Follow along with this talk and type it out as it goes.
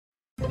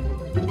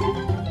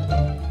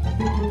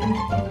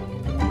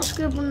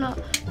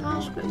Scribblenauts. No,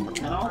 Scribblenauts.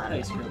 And I'll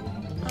play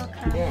Scribblenauts.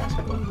 Okay. Yeah,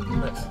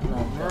 let's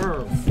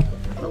move.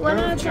 But when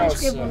I play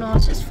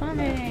Scribblenauts, it's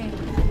funny.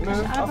 Because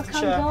I off the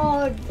become chair.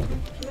 God.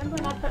 Remember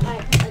when I put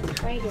like a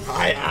trade in?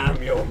 I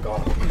am your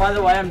god. By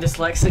the way, I'm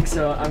dyslexic,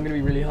 so I'm gonna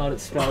be really hard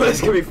at spelling.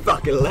 It's gonna be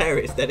fucking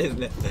hilarious then,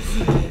 isn't it?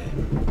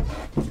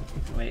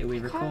 Wait, are we I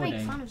can't recording?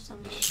 make fun of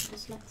someone who's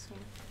dyslexic.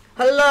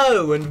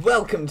 Hello and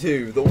welcome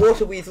to the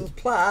Water Weasels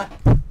play.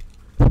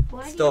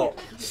 Why do you Stop.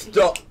 get that?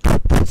 Stop.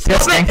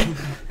 Stop it!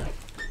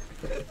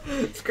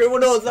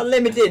 Scribblenauts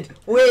Unlimited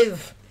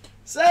with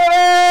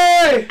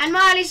Sammy! And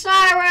Miley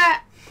Cyrus!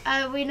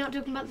 Are we not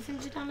talking about the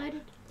things you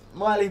downloaded?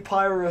 Miley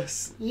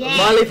Pyrus. Yeah.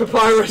 Miley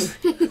Papyrus.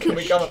 Can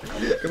we come?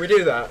 Can we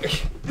do that?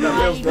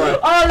 That feels right.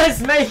 Oh,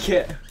 let's make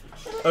it.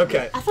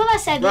 Okay. I thought I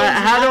said Right,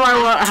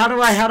 how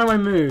do I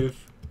move?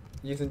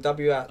 Using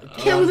W out.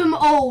 kill them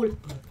all.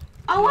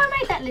 Oh, I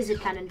made that lizard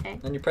cannon thing.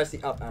 And you press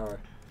the up arrow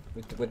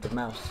with the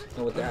mouse,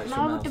 or with the actual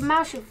No, mouse. the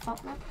mouse should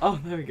fuck that. Oh,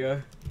 there we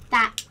go.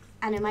 That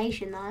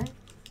animation though.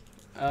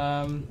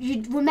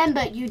 You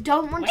Remember, you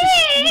don't want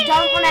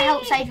to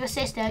help save your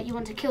sister. You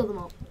want to kill them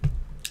all.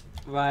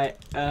 right.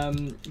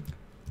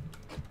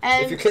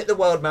 If you click the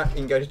world map, you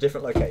can go to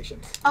different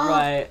locations.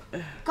 Right.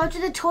 Go to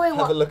the toy Have a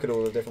world. look at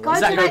all the different Go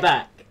ones. Does that to go the-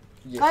 back?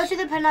 Yes. Go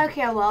to the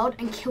Pinocchio world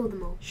and kill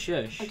them all.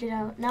 Shush. I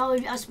did. No,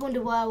 I spawned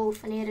a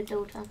werewolf and he had a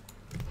daughter.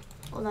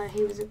 Although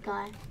he was a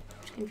guy,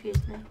 which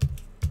confused me.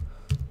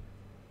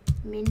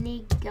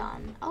 Mini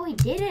gun. Oh, he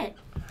did it.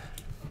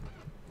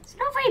 It's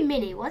not very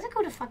mini. Why is it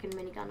called a fucking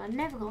mini gun? I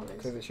never got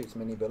Because this. it shoots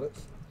mini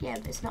bullets. Yeah,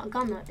 but it's not a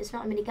gun though. It's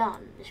not a mini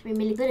gun. It should be a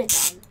mini bullet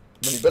gun.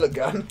 Mini bullet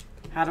gun.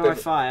 How do I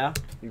fire?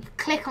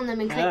 Click on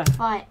them and click Yeah.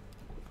 fight.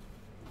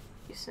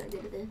 You're so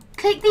good at this.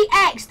 Click the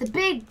X, the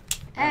big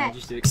X.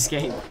 Just do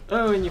escape.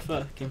 Oh, in your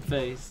fucking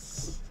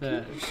face.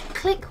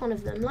 Click one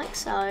of them, like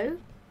so.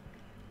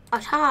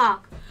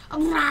 Attack.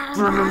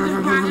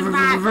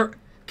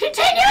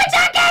 Continue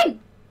attacking!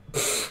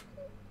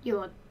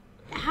 You're...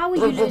 How are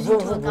you losing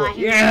to a guy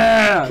who...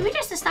 Yeah! Can we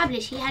just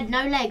establish he had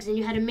no legs and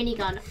you had a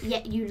minigun,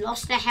 yet you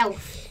lost a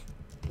health?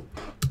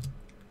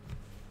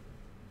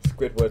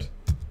 Squidward.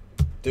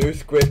 Do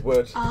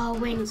Squidward. Oh,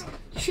 wings.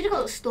 You should have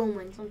got storm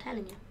wings, I'm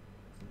telling you.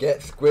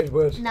 Get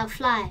Squidward. Now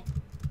fly.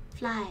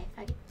 Fly.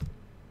 Faggot.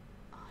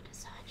 Oh, that's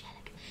so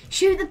angelic.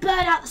 Shoot the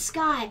bird out the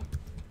sky.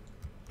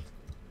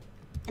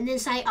 And then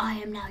say, I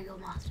am now your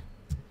master.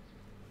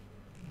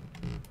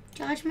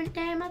 Judgment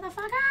Day,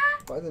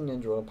 motherfucker. Why is a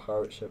ninja on a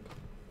pirate ship?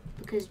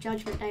 Because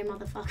Judgment Day,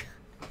 motherfucker.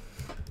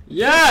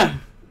 Yeah!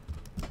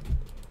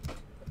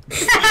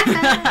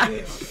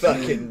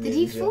 Fucking ninja. Did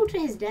he fall to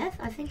his death?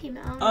 I think he...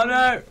 Oh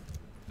no!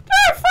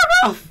 No, fuck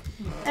off!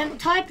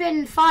 Type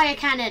in fire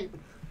cannon.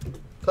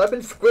 Type in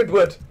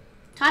Squidward.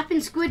 Type in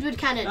Squidward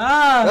cannon.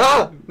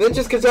 Ah!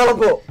 Ninjas can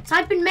teleport.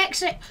 Type in mech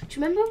suit. Do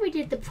you remember when we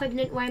did the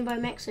pregnant rainbow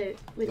mech suit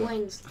with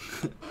wings?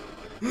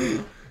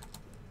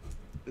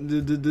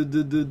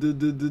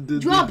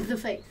 Drop the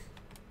faith.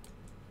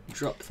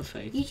 Drop the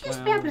faith. You used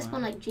to be able to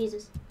spawn like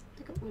Jesus.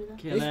 They got rid of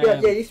that. You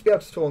used to be able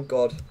to spawn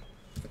God.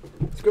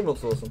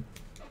 Scribblenauts awesome.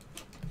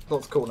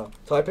 Not cool now.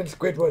 Type in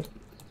Squidward.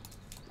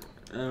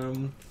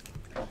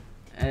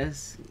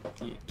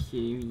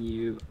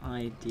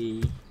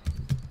 SQUID.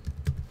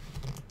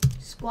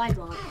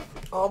 Squidward.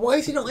 Oh, why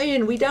is he not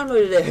in? We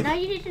downloaded it. No,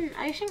 you didn't.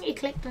 I think you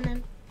clicked on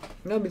him.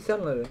 No, we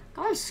downloaded it.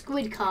 Go on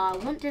Squid Car. I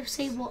want to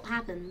see what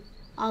happens.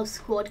 Oh,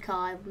 Squad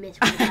Car. I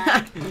misread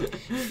that.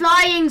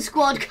 Flying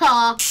Squad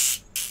Car.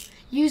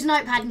 Use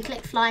Notepad and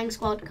click Flying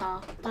Squad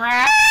Car.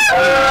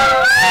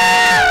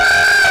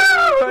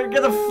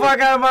 Get the fuck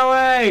out of my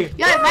way!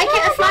 Yo, make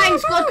it a Flying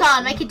Squad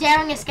Car. Make a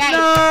daring escape.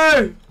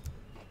 No!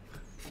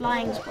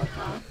 Flying Squad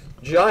Car.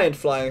 Giant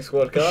flying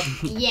squad car.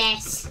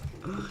 Yes.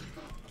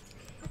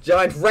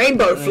 Giant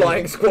rainbow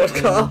flying squad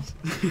car.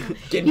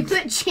 You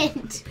put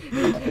Chint.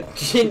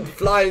 Giant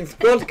flying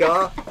squad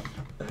car.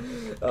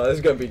 Oh, this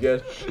is gonna be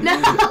good.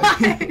 No,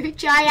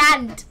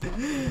 giant.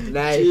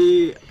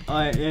 Nice.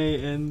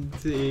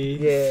 GIANT.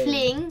 Yeah.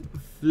 Fling.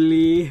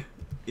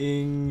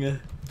 Fleeing.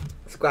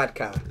 Squad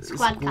car.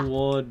 Squad car.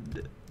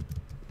 Squad.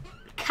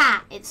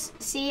 Cat. It's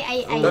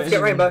C-A-A. Don't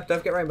forget rainbow. Don't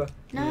forget rainbow.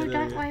 No,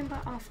 don't rainbow.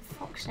 Oh, for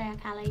fuck's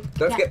sake, Ali.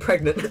 Don't get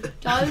pregnant.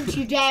 Don't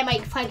you dare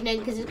make pregnant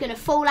because it's going to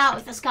fall out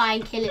of the sky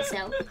and kill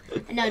itself.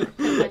 No, not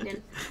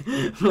pregnant.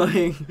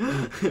 Flying.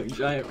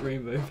 Giant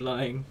rainbow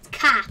flying.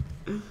 Car.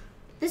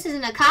 This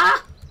isn't a car.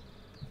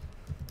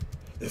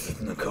 This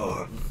isn't a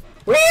car.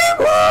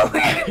 Oh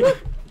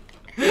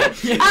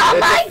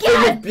my Thing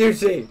god! of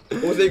beauty.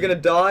 Was he gonna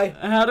die?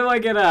 How do I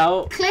get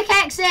out? Click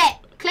exit.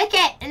 Click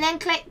it and then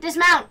click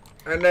dismount.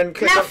 And then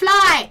click Now up.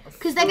 fly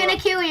because they're going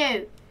to kill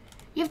you.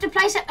 You have to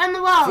place it on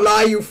the wall.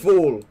 Fly, you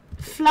fool.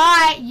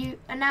 Fly, you.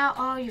 And now,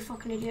 oh, you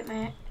fucking idiot,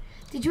 mate.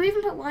 Did you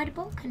even put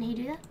rideable? Can he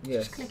do that?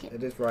 Yes, Just click it.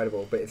 it is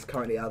rideable, but it's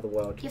currently out of the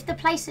world. You have to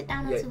place it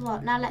down onto Yeah. the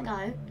wall. Now let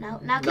go. Now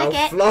click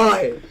Now it.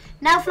 fly.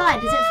 Now fly.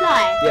 Does it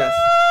fly? Yes.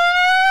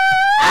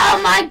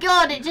 Oh my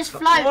god, it just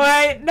floats.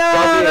 Wait, no!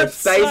 W, That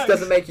space sucks.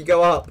 doesn't make you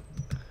go up.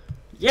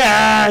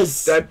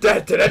 Yes! Da, da,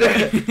 da, da,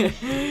 da.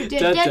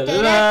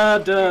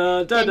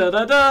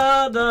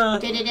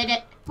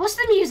 What's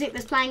the music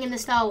that's playing in the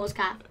Star Wars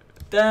cap?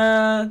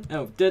 Oh.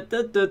 Fuck the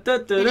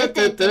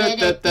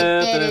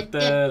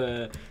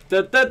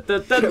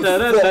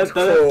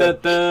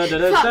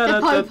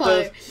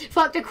popo.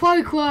 Fuck the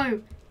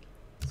quo.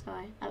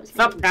 Sorry, that was. What's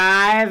up,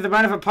 guys? I'm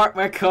running for park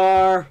my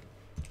car.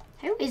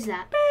 Who is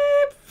that?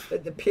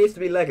 It appears to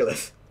be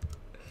Legolas.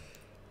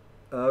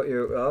 Oh,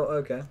 you. Oh,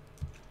 okay.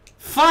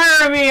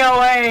 Fire me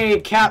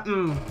away,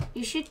 Captain.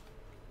 You should.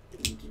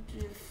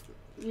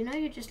 You know,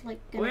 you're just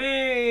like. Gonna...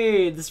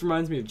 Wait, this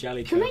reminds me of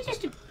Jelly. Can we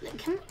just?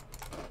 Can we...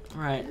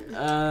 Right.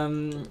 I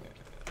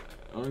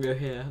wanna go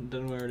here. I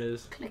don't know where it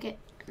is. Click it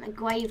in a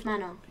grave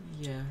manner.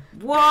 Yeah.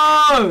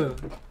 Whoa!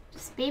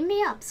 Just beam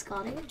me up,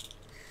 Scotty.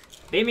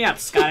 Beam me up,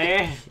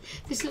 Scotty.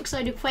 This looks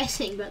so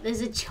depressing, but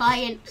there's a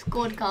giant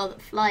squad car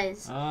that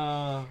flies.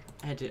 Oh,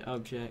 edit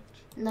object.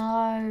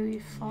 No,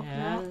 you fuck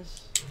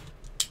Yes.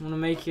 I wanna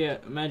make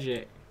it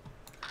magic.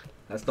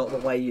 That's not the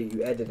way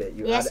you edit it.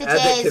 You Yes, add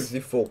it adjectives is.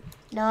 before.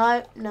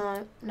 No.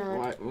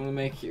 Right, I wanna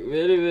make it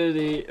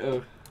really.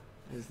 Oh,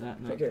 is that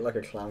not? Make it like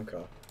a clown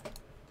car.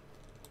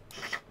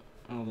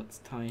 Oh, that's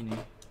tiny.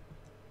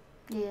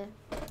 Yeah.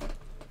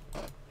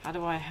 How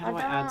do I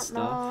add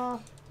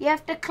stuff? You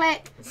have to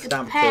click the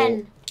Stamp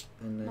pen.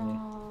 And then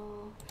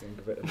No. you can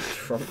give it a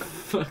trunk.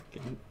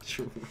 Fucking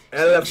true.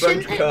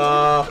 Elephant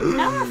car.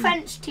 No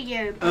offense to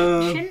you, but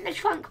Uh. shouldn't the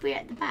trunk be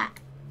at the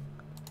back?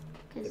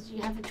 Because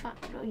you have a trunk.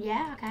 Oh,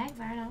 yeah, okay,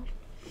 fair enough.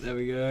 There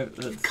we go.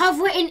 That's...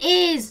 Cover it in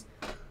ears.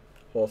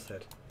 Horse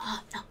head.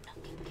 Oh, no.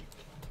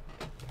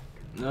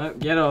 No,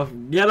 get off.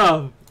 Get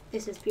off.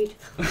 This is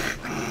beautiful.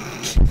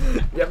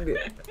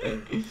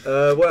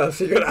 What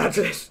else are you gonna add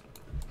to this?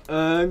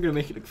 I'm gonna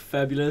make it look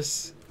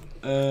fabulous.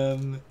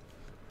 You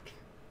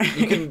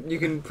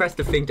can press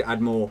the thing to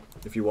add more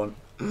if you want.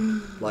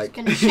 Like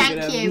Gonna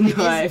shank you with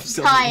his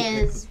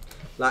tires.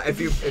 Like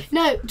if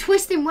No,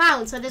 twist him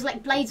round so there's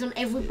like blades on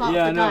every part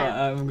Yeah, of the no,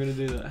 tire. I'm gonna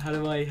do that. How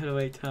do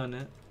I turn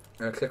it?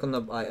 click on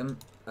the item,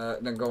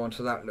 then go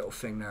onto that little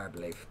thing there, I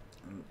believe.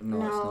 No,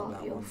 it's No, not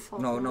that you're one.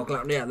 fucking No, wrong.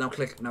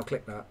 now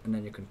click that, and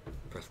then you can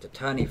press the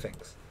turny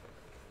things.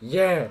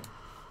 Yeah.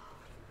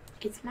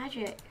 It's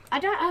magic. I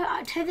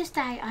don't. To this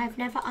day, I have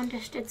never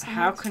understood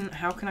something.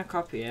 How can I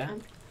copy it?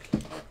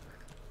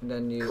 And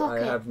then you,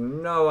 Copy. I have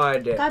no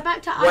idea. Go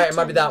back to items. Wait, it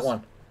might be that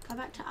one. Go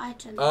back to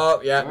items.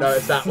 Oh yeah, no,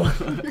 it's that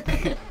one.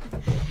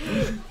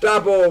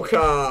 Double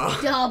car.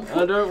 Double.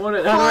 I don't want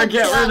it. How do I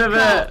get rid of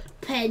it?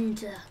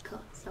 Pentacar.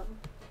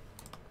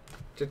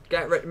 Just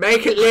get rid.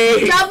 Make it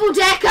leave. Double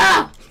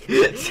decker.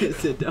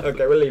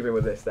 Okay, we're leaving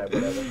with this then.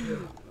 Whatever.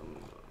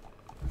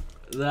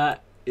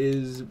 That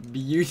is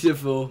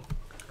beautiful.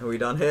 Are we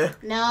done here?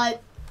 No.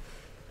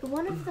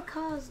 One of the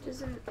cars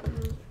doesn't.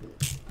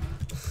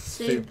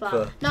 Super.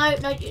 Super. No.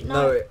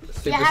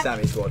 Super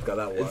Sammy squad car.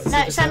 That works.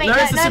 No, Sammy. No,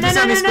 it's the Super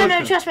Sammy squad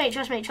car. Trust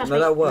me. No,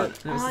 that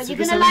worked. No, it's Oh, the you're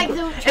Super gonna Sammy like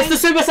squad. the change. It's the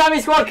Super Sammy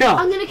squad car.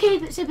 I'm gonna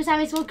keep it Super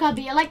Sammy squad car,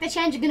 but you like the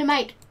change you're gonna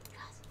make.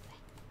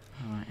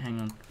 Alright,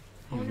 hang on.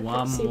 I wanna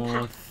One put more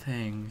super.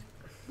 thing.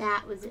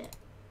 That was it.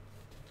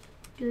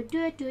 I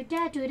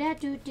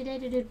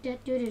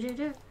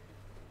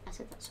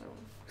said that so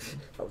wrong.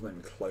 That was not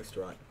even close to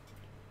right.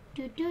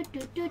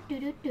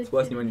 It's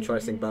worse than when you try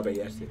to sing Baba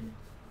Yes. You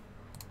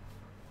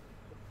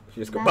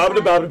just go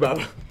Baba Baba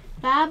Baba.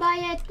 Baba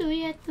yetu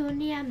yetu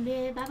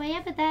niambe, Baba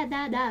yetu da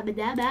da da da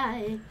da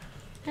da.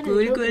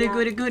 Goody.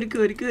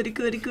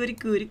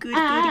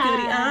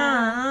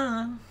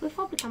 We're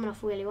probably coming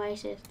off really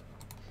racist.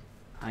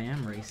 I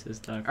am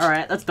racist, though.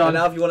 Alright, that's And done.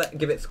 now if you want to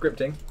give it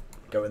scripting,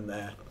 go in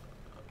there.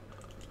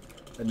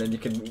 And then you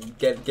can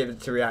give it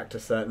to react to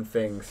certain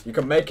things. You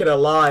can make it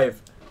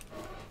alive.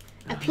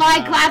 Apply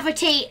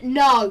gravity,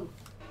 no.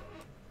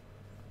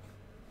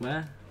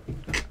 Where?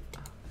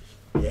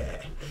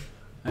 Yeah.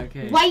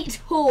 Okay. Weight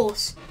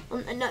horse.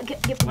 No, give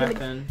it.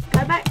 Weapon.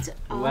 Go back to.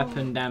 Oh.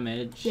 Weapon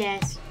damage.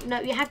 Yes. No,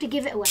 you have to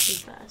give it a weapon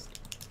first.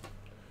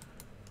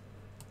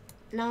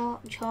 No,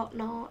 shot,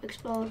 no,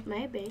 explode,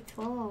 maybe.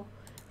 Throw,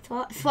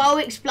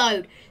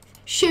 explode.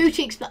 Shoot,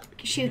 explode.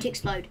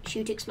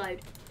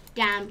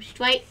 Damn,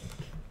 straight.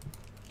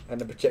 And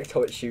the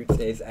projectile it shoots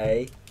is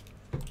a...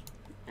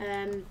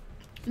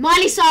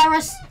 Miley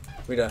Cyrus.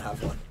 We don't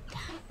have one.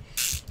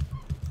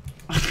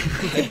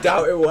 I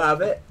doubt it will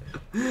have it.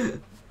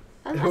 It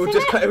will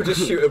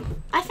just shoot a...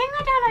 I think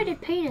I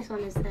downloaded penis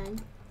on his thing.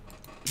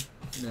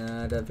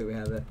 No, I don't think we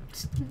have it.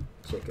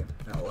 Chicken.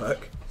 That'll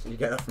work. So you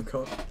get that from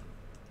COD.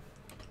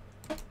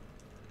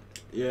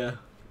 Yeah.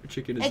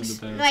 Chicken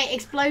is in the bag. Wait,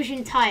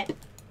 explosion type.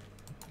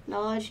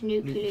 Large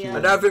nuclear. I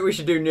don't think we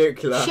should do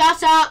nuclear.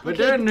 Shut up. We're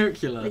doing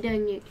nuclear. We're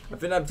doing nuclear. I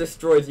think I've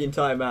destroyed the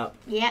entire map.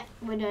 Yep,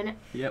 we're doing it.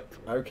 Yep.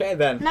 Okay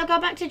then. Now go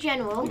back to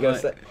general. You gonna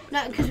say...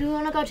 No, because we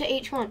want to go to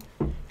each one.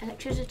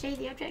 Electricity,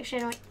 the object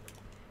generate.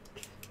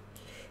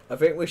 I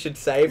think we should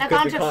save Now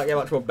because we go on to- can't get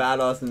much more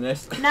badass than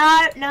this.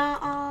 No,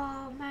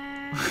 oh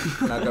man.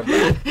 Now go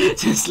back.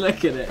 Just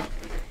look at it.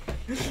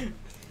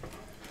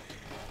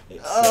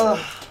 It's,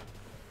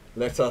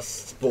 Let us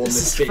spawn This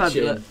this is bitch in.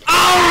 fabulous.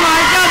 Oh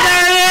my god,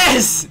 there it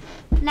is!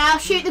 Now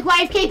shoot the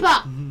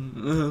gravekeeper.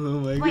 Oh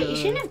my god. Wait, you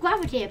shouldn't have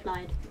gravity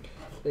applied.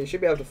 You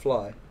should be able to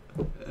fly.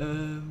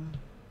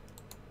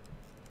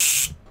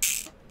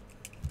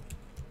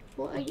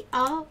 What are you?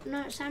 Oh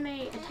no,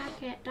 Sammy,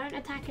 attack it! Don't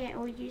attack it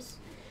or use.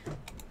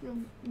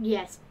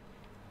 Yes,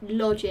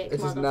 logic. This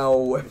is mother. now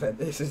a weapon.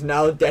 This is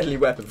now a deadly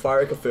weapon.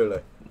 Fire a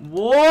Cthulhu.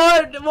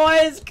 What? Why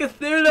is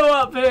Cthulhu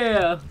up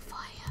here?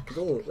 Fire.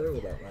 They're all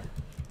that way.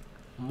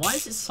 Why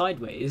is it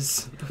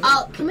sideways?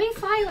 Oh, can we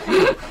fire at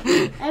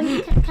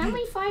the can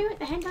we fire at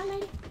the hentai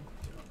lady?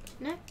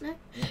 No, no.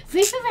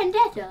 V for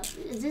Vendetta.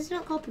 Is this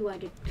not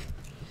copyrighted?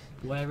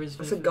 Where is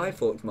That's a Guy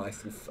Fawkes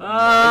mice.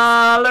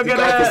 Ah, look The at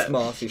guy it! for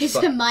Smart. It's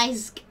a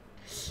mice.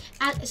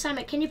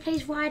 Simon, can you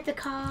please ride the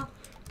car?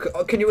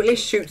 Can you at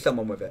least shoot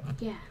someone with it?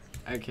 Yeah.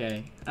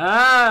 Okay.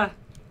 Ah!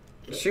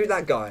 Shoot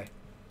that guy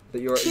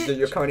that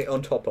you're currently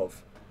on top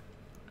of.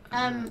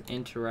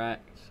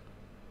 Interact.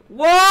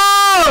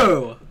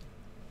 Whoa!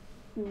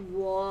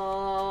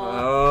 Whoa.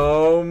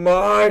 Oh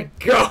my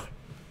god!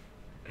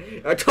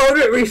 I told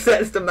you it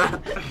resets the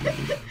map.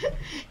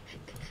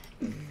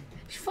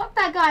 Fuck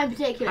that guy in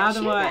particular. How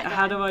Shoot do I that guy.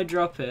 how do I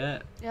drop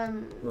it?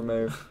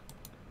 Remove.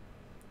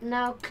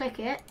 Now click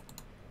it,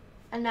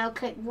 and now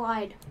click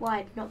wide,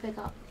 not pick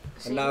up.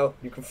 See? And now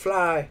you can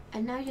fly.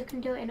 And now you can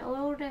do it in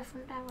all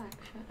different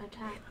directions.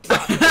 Attack.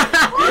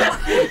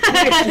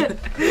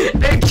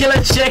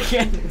 Nuclear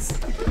chickens!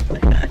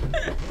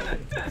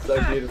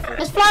 So beautiful.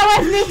 Let's fly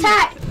away from the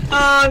attack.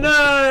 Oh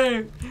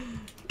no!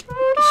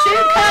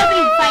 Shoot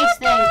Kirby face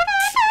thing.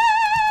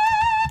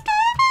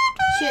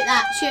 Shoot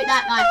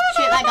that guy.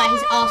 Shoot that guy.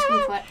 He's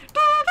asking for it.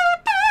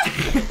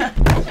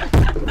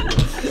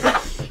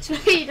 So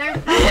you don't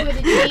fuck with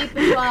the G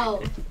Patrol.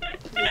 With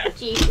the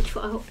G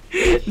Patrol.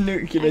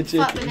 Nuclear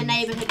Fuck with the chickens.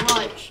 neighbourhood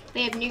watch.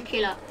 We have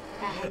nuclear.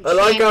 I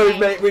like how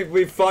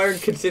we've firing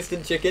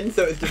consistent chickens,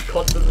 so it's just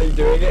constantly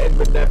doing it and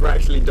we're never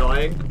actually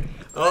dying.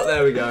 Oh,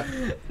 there we go.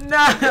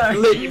 No!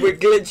 We're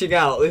glitching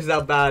out. This is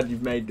how bad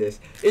you've made this.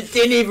 It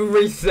didn't even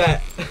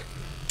reset.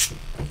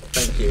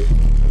 Thank you.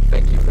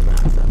 Thank you for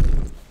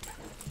that.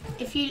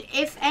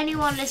 If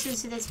anyone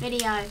listens to this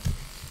video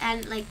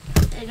and like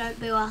they don't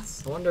boo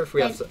us. I wonder if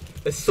we have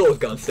a sword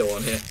gun still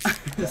on here.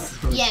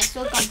 Yeah,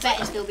 sword gun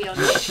better still be on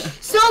here.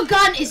 Sword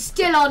gun is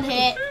still on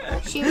here.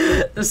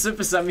 Shoot. The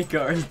Supersammy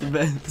car is the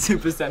best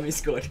Supersammy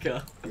squad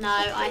car. No,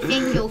 I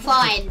think you'll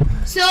find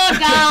sword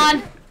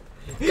gun.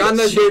 Gun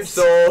that shoots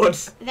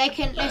swords. They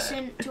can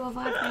listen to a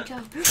vibrator.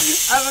 I've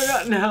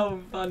forgotten how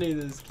funny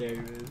this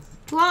game is.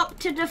 Drop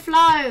to the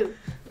flow.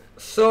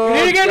 Sword We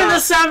need to go to gun. the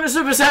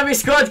Supersammy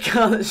squad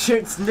car that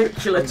shoots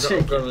nuclear I'm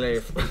chickens. gonna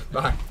leave.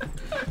 Bye.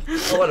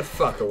 Oh, what the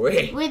fuck are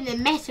we? With the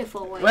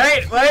metaphor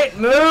way. Wait,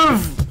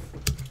 move!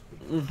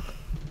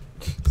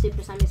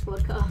 Supersammy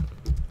squad car.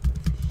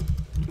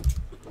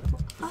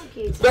 Fuck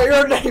you. Is that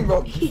your name,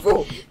 Rob?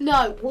 Fool.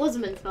 No,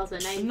 Wasman spells their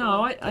name. No,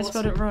 wrong. I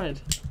spelled it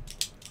right.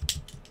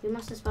 You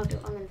must have spelled it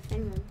wrong in the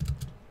thing then.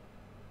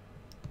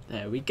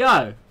 There we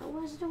go. Oh,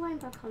 where's the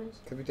rainbow colours?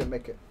 Because we didn't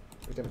make it.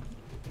 We didn't.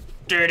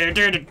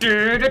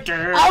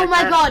 Oh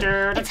my god!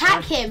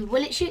 Attack him!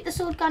 Will it shoot the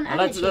sword gun and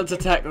Let's the chicken?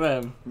 attack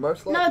them.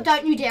 Most likely. No,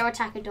 don't you dare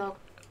attack a dog.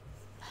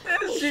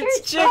 It shoots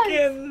shoots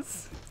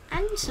chickens.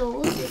 And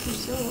swords if you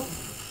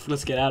saw.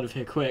 Let's get out of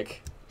here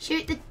quick.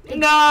 Shoot the...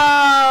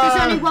 No!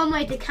 There's only one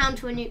way to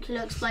counter a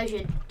nuclear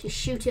explosion. To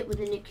shoot it with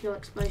a nuclear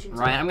explosion.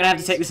 Right, I'm gonna have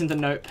to take this into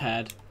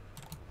Notepad.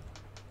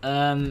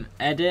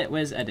 Edit.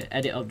 Where's edit?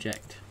 Edit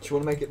object. Do you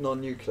want to make it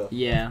non-nuclear?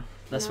 Yeah,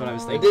 that's what I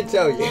was I thinking. did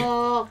tell you.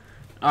 Oh,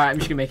 Alright, I'm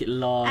just gonna make it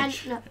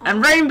large. And,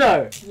 And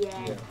rainbow! yeah. Yeah.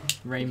 You can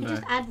Rainbow.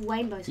 just add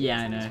rainbows. Yeah,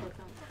 I know.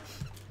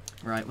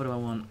 Right, what do I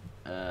want?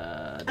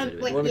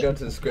 wait. You want to go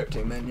into the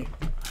scripting menu?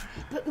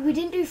 But we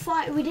didn't do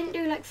fire. We didn't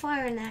do like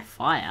fire in there.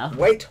 Fire?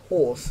 Wait,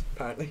 horse,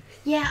 apparently.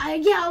 Yeah,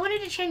 I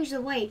wanted to change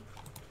the weight.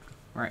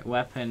 Right,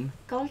 weapon.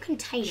 Go on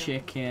container.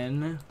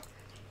 Chicken.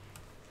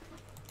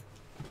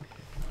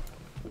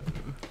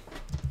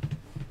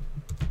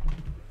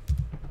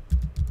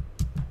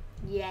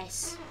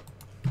 Yes.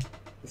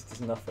 This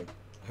does nothing.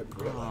 I hope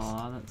you realise.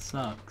 Aw, that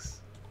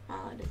sucks.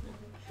 Oh, there's nothing.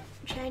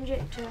 Change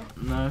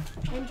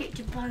it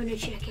to boner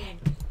chicken.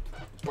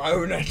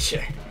 Boner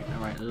chick.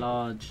 Alright,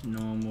 large,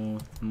 normal,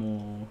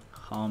 small,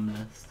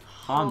 harmless.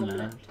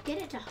 Harmless? Get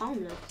it to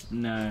harmless.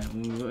 No,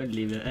 we'll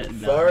leave it at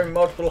that. Firing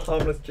multiple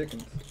harmless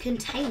chickens.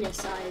 Container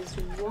size.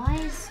 Why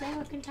is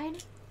there a container?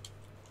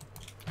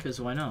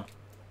 Because why not?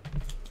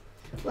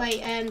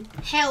 Wait,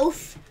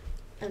 health.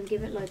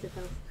 Give it loads of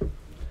health.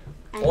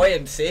 And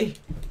Buoyancy.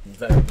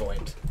 Very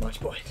buoyant.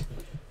 Much buoyant.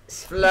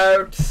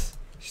 Floats.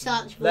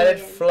 such Let it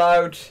buoyant.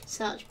 float.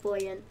 Such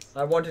buoyant.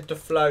 I want it to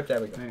float.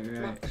 There we go.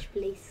 Right. Much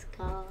police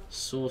car.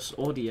 Source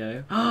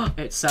audio.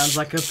 It sounds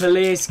like a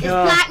police It's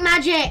car. black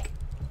magic.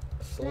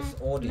 Source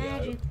Black audio.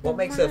 magic, What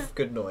makes a black.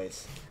 good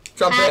noise?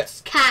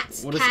 Trumpet.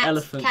 Cats. What is cats,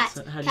 elephant? Cats.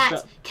 How do you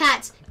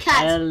Cats. spell-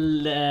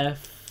 Cats.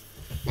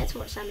 Let's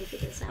watch Sammy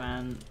figure this out.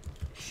 Fan.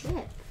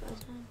 Shit.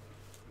 First time.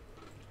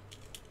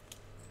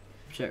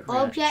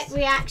 Object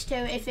reacts to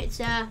if it's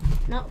a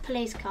not a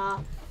police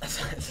car.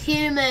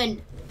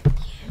 Human.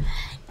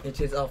 It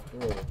is after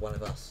all one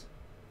of us.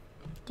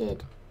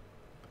 Did.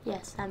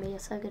 Yes, Sammy, you're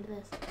so good at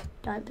this.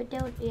 Don't put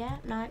dildo. Yeah,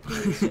 no.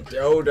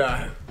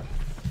 Dildo.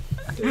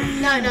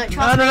 No,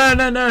 trust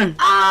me. No.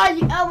 Ah,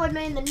 you elbowed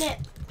me in the nip.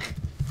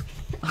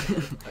 I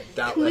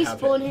doubt Can they we have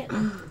spawn it.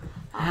 here?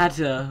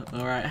 Hatter.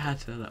 Alright,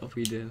 Hatter, that'll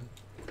be done.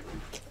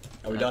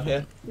 Are we done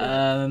here?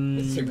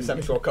 Super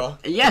Sammy squad car.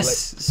 Yes,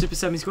 Super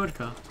Sammy squad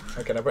car.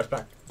 Okay, now press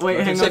back. Wait,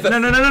 hang on.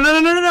 No.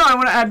 I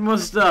want to add more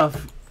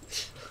stuff.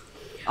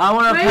 I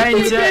want to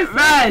paint it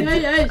red.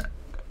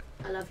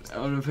 I love you. I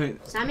want to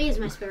paint. Sammy is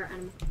my spirit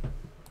animal.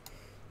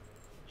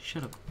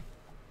 Shut up.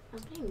 I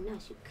was being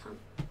nice, you can't.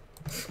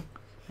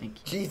 Thank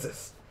you.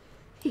 Jesus.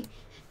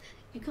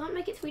 You can't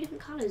make it 3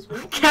 different colours.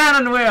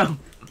 Cannon wheel.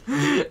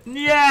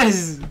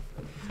 Yes.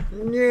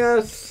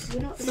 Yes.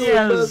 We're not,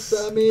 Super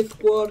Sammy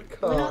squad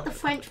car. we're not the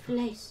French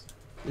police.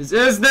 This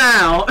is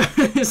now.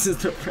 This is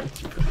the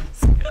French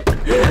police.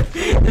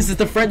 This is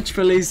the French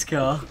police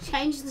car.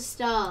 Change the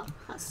star.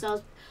 That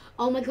star's.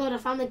 Oh my god, I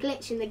found the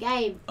glitch in the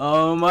game.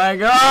 Oh my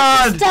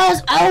god.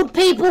 Star's old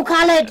people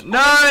coloured.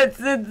 No,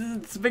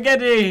 it's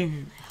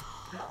spaghetti.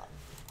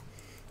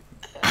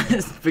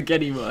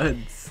 Spaghetti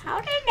words.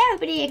 How did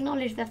nobody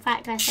acknowledge the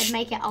fact I said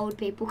make it old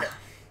people coloured?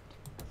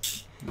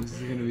 This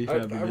is gonna be I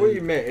fabulous. will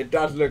admit, it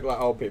does look like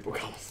old people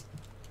cars.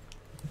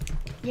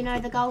 You know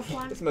the golf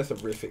one? It's the most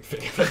horrific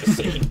thing I've ever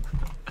seen.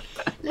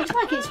 Looks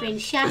like it's been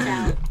shat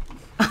out.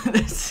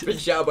 It's been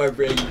shouted by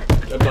really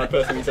my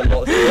person who's a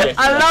lot of spaghetti.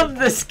 I love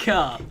this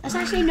car. That's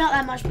actually not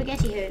that much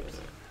spaghetti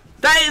hoops.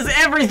 That is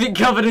everything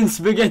covered in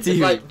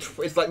spaghetti.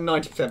 It's like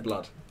 90%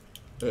 blood.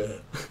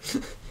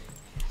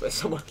 But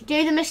someone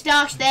Do the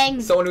moustache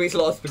things. who eats a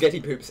lot of spaghetti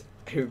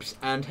hoops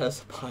and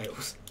has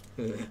piles.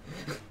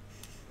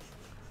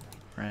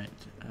 Right.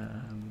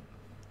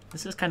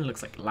 This just kind of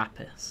looks like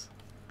lapis.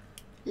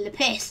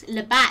 Lapis.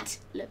 Labat.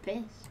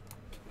 Lapis.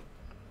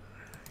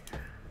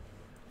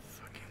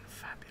 Fucking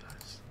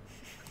fabulous.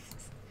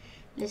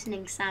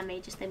 Listening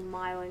Sammy just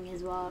admiring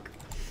his work.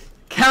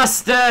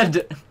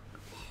 Custard.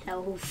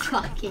 Oh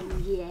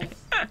fucking yes.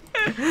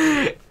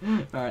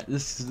 Alright,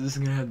 this is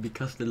gonna have to be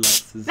custard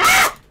lights.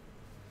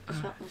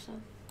 Shut myself.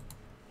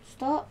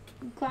 Stop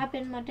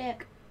grabbing my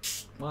dick.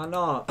 Why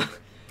not?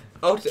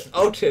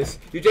 Otis,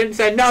 you didn't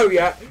say no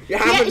yet. You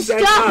haven't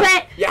said stop no.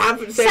 it! You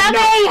haven't said Sammy,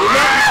 no. You're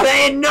not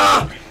saying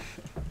no.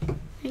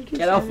 Thank you,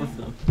 Get off Sammy. of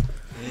them.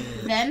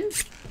 Then.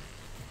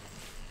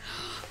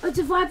 Oh, it's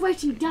a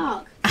vibrating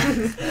duck.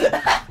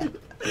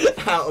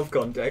 Out of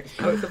context.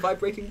 Oh, it's a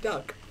vibrating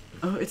duck.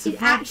 Oh, it's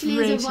It actually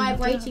is a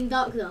vibrating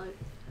duck though.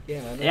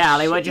 Yeah. Yeah,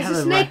 Ali, why'd you There's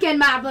have a snake in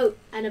my boot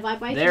and a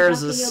vibrating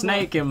There's duck a in your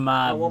snake in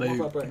my I want my boot.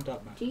 vibrating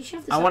duck back. Do you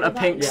shove this I up want a your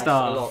pink butt? Yes, a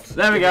star. lot.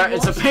 There we go.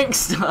 It's a pink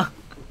star.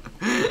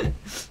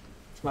 It's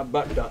my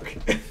butt duck.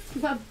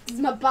 It's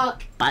my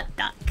buck. Butt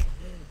duck.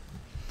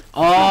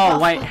 Oh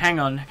wait, hang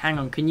on.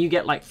 Can you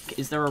get like?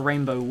 Is there a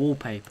rainbow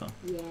wallpaper?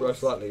 Yes.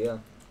 Most likely, yeah.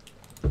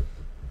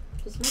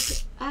 Just make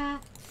it. I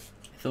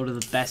thought of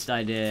the best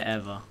idea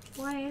ever.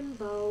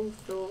 Rainbow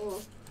store.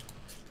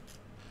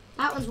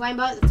 That one's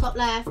rainbow at the top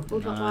left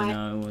or top right.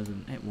 No, it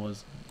wasn't. It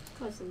was.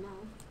 Close enough.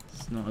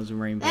 It's not as a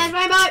rainbow. There's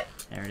rainbow!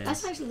 There it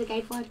That's is. actually the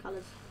gay pride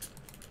colours.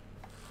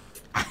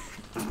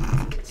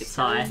 It's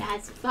high.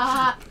 As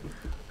fuck.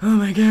 Oh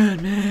my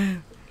god,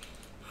 man.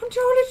 I'm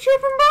totally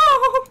tripping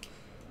ball.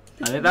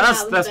 I think That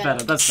that's was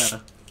better. That's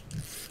better.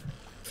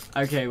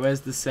 Okay,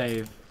 where's the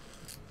save?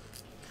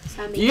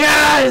 Sammy.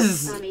 Yes!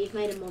 Sammy, you've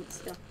made a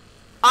monster.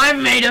 I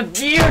made a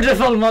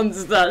beautiful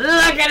monster.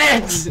 Look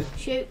at it.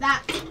 Shoot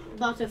that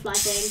butterfly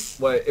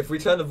thing. Wait, if we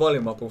turn the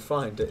volume up, we'll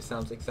find it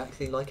sounds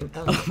exactly like an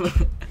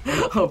elephant.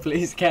 Oh,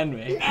 please, can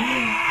we?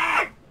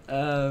 That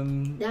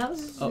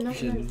was not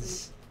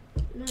Options.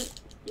 No,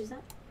 is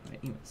that?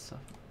 Wait, what's stuff?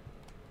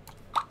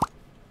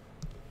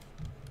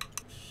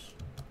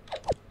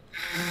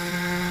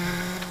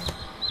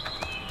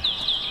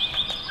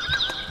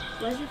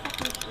 Where's your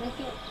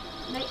fucking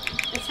make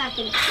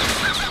attacking it?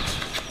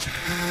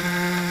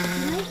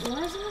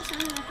 Why isn't it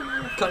sounding like an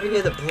elephant? Can't you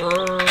hear the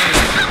brrrr?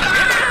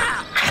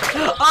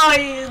 Oh,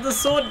 he used the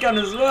sword gun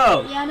as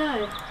well. Yeah, I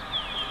know.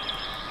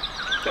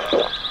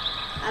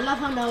 I love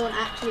how no one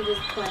actually does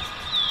the quest.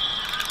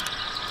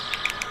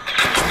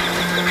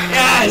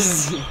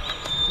 Yes!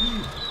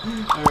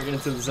 Alright, we're gonna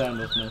turn the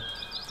sound off now.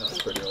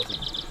 That's pretty awesome.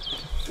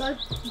 Go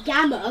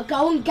gamma,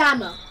 go on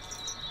gamma.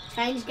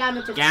 Change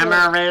gamma to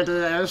Gamma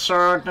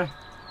radiation.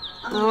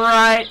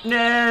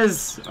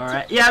 Brightness.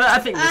 Alright, yeah, I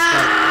think this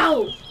guy.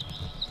 Ow!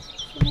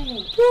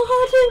 You're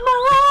hurting my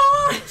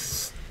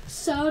eyes.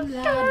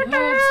 Sunlight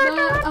hurts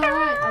my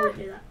eye. I won't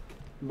do that.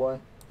 Why?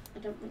 I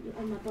don't want you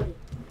on my body.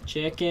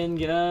 Chicken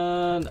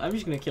gun. I'm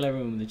just gonna kill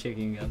everyone with a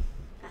chicken gun.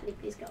 Atlee,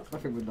 please get off. I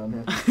think we're done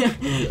here.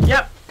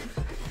 Yep.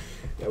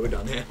 Yeah, we're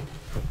done here.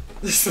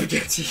 The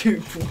spaghetti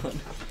hoop one.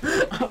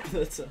 Up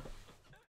the top.